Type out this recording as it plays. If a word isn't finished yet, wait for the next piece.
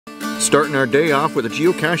Starting our day off with a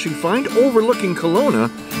geocaching find overlooking Kelowna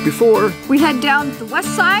before we head down the west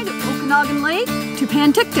side of Okanagan Lake to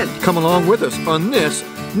Penticton. Come along with us on this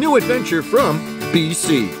new adventure from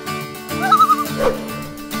BC.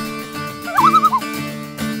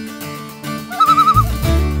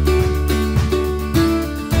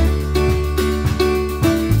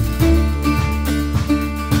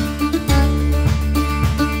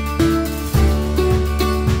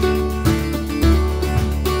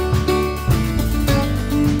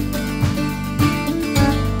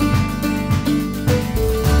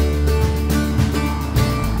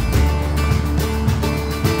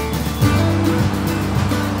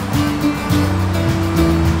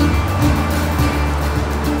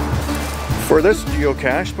 For this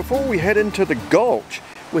geocache, before we head into the gulch,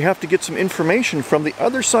 we have to get some information from the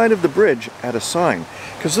other side of the bridge at a sign,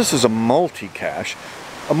 because this is a multi-cache.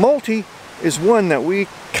 A multi is one that we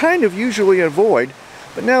kind of usually avoid,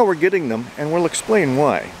 but now we're getting them and we'll explain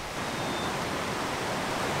why.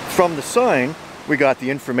 From the sign, we got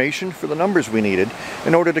the information for the numbers we needed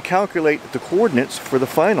in order to calculate the coordinates for the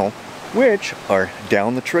final, which are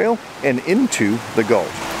down the trail and into the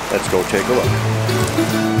gulch. Let's go take a look.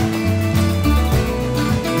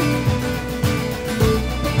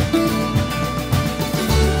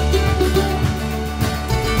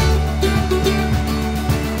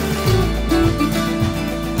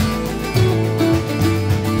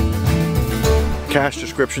 Cache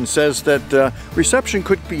description says that reception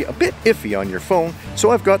could be a bit iffy on your phone,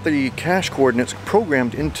 so I've got the cache coordinates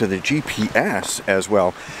programmed into the GPS as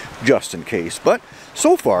well, just in case. But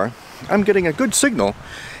so far, I'm getting a good signal,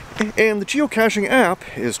 and the geocaching app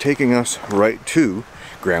is taking us right to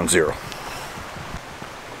ground zero.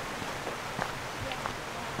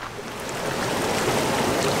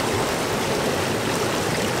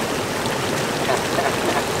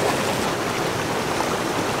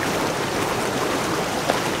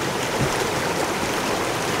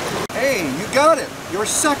 Hey, you got it! Your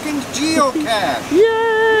second geocache!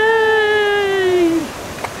 Yay!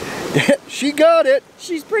 She got it!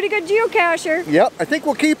 She's a pretty good geocacher. Yep, I think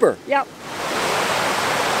we'll keep her. Yep.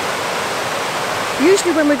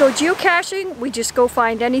 Usually when we go geocaching, we just go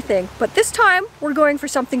find anything. But this time, we're going for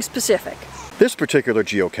something specific. This particular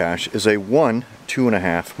geocache is a 1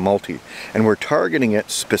 2.5 multi, and we're targeting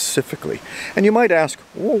it specifically. And you might ask,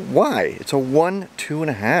 well, why? It's a 1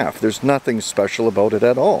 2.5. There's nothing special about it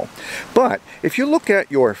at all. But if you look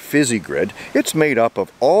at your fizzy grid, it's made up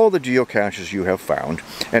of all the geocaches you have found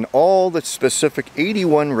and all the specific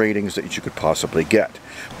 81 ratings that you could possibly get.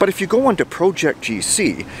 But if you go onto Project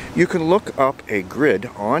GC, you can look up a grid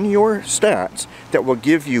on your stats that will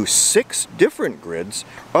give you 6 different grids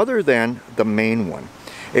other than the main one.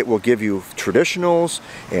 It will give you traditionals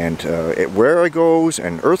and where I goes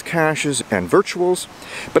and earth caches and virtuals,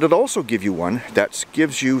 but it also gives you one that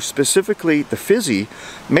gives you specifically the fizzy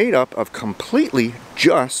made up of completely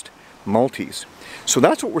just multis. So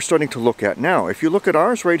that's what we're starting to look at now. If you look at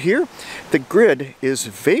ours right here, the grid is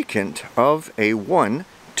vacant of a 1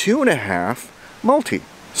 2.5 multi.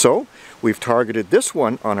 So we've targeted this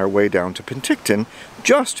one on our way down to Penticton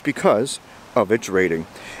just because of its rating.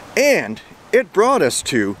 And it brought us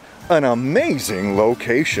to an amazing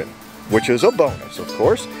location, which is a bonus, of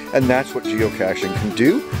course, and that's what geocaching can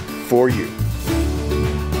do for you.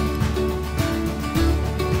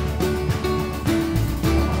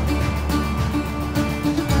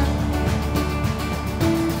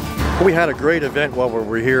 We had a great event while we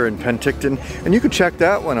were here in Penticton, and you can check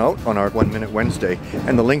that one out on our 1 Minute Wednesday,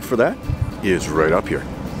 and the link for that is right up here.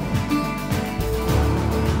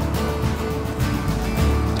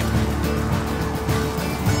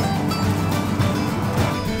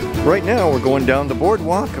 Right now we're going down the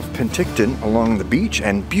boardwalk of Penticton along the beach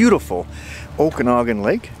and beautiful Okanagan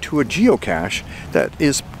Lake to a geocache that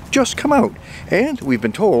is just come out, and we've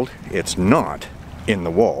been told it's not in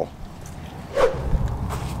the wall.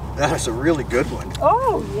 That is a really good one.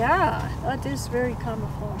 Oh yeah, that is very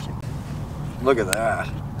camouflaging. Look at that.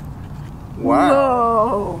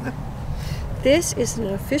 Wow. Whoa. This is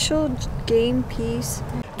an official game piece.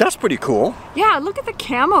 That's pretty cool. Yeah, look at the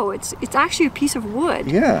camo. It's actually a piece of wood.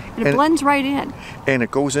 Yeah. And it blends right in. And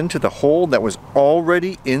it goes into the hole that was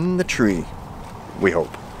already in the tree, we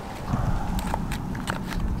hope.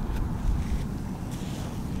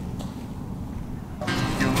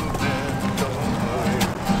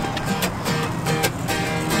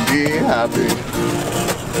 Be happy.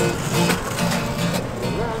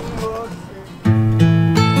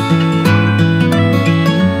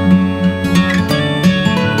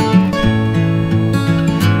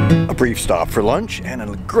 stopped for lunch, and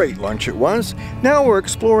a great lunch it was. Now we're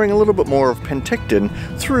exploring a little bit more of Penticton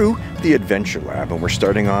through the Adventure Lab, and we're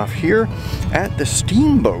starting off here at the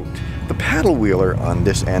steamboat, the paddle wheeler on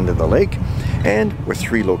this end of the lake, and with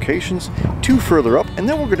 3 locations, 2 further up, and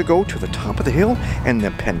then we're going to go to the top of the hill and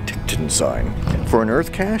the Penticton sign for an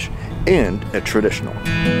earth cache and a traditional.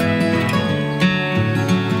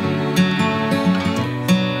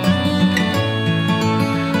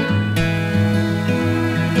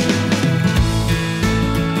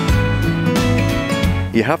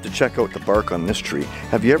 You have to check out the bark on this tree.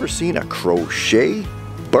 Have you ever seen a crochet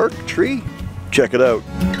bark tree? Check it out.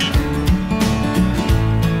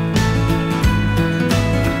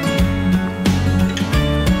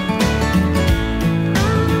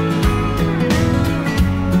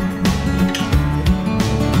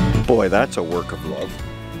 Boy, that's a work of love.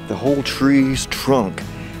 The whole tree's trunk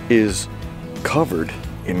is covered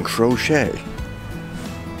in crochet.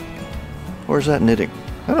 Or is that knitting?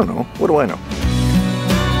 I don't know. What do I know?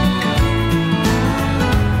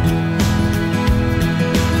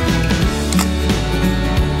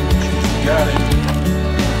 Got it.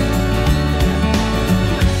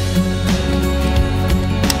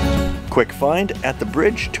 Quick find at the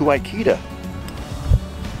bridge to Ikeda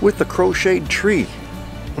with the crocheted tree.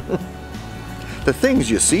 The things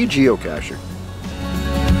you see, geocacher.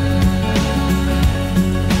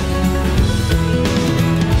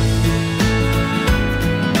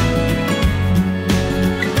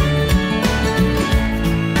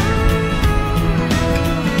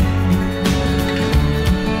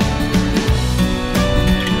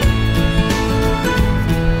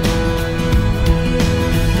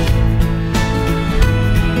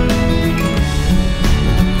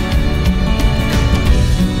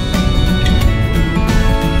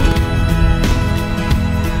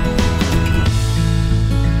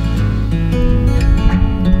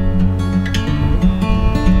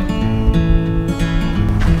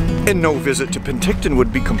 And no visit to Penticton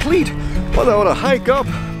would be complete without a hike up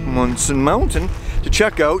Munson Mountain to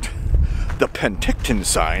check out the Penticton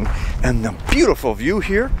sign and the beautiful view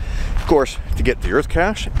here. Of course, to get the earth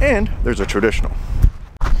cache, and there's a traditional.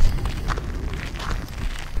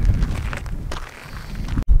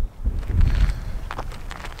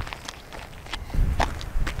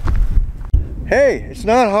 Hey, it's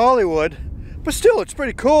not Hollywood, but still it's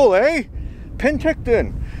pretty cool, eh?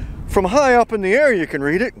 Penticton. From high up in the air you can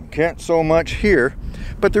read it, can't so much here,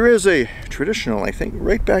 but there is a traditional, I think,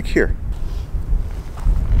 right back here.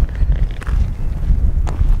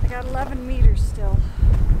 I got 11 meters still.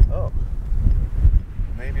 Oh,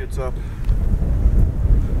 maybe it's up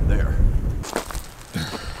there.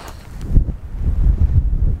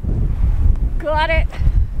 Got it.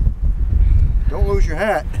 Don't lose your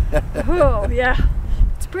hat. Oh, yeah.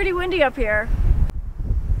 It's pretty windy up here.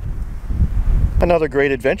 Another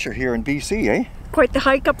great adventure here in BC, eh? Quite the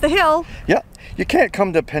hike up the hill. Yeah, you can't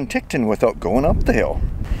come to Penticton without going up the hill.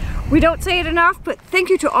 We don't say it enough, but thank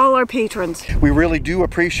you to all our patrons. We really do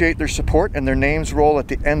appreciate their support, and their names roll at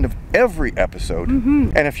the end of every episode.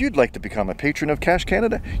 And if you'd like to become a patron of Cache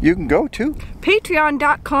Canada, you can go to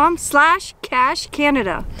patreon.com/Cache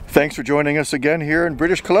Canada. Thanks for joining us again here in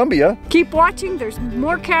British Columbia. Keep watching, there's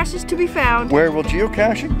more caches to be found. Where will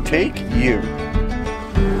geocaching take you?